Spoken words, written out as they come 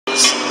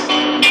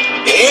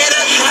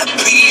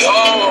happy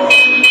home.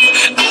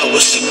 I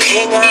was the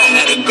king, I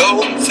had to go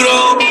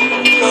through.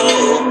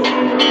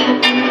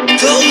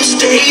 Those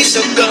days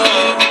are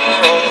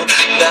gone,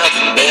 now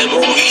the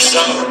memories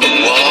on the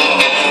wall.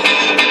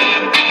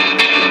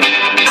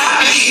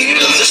 I hear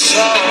the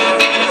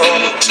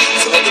songs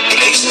from the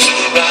places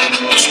where I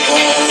was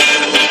born.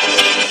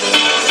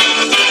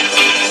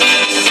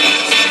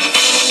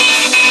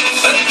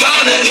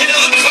 Upon a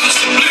hill across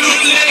the blue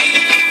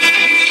lake,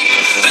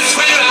 that's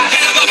where I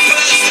had my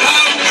first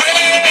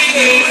heartbreak.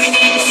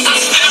 I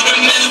still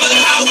remember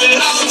how it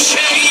all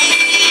changed.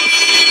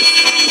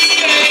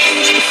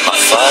 My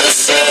father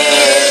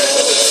said,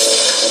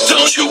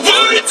 don't you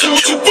worry,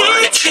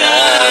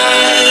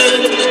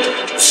 child.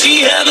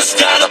 She has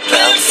got a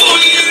plan for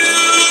you.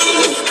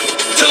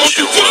 Don't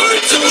you worry,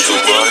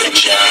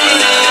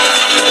 child.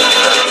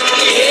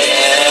 Yeah.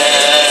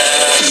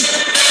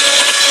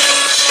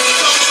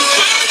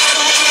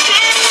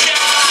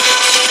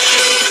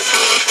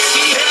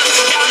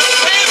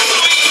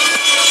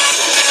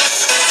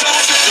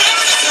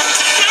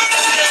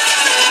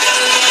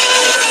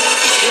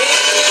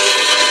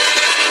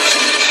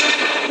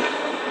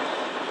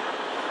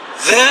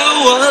 There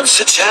was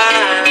a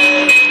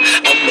time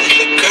I met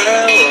a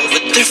girl of a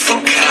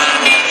different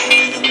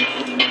kind.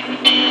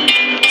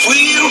 We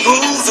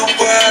ruled the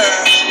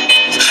world.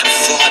 I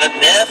thought I'd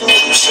never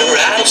lose her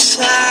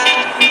outside.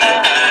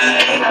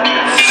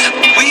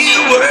 We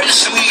were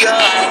so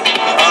young.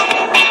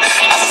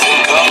 I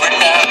think of her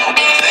now.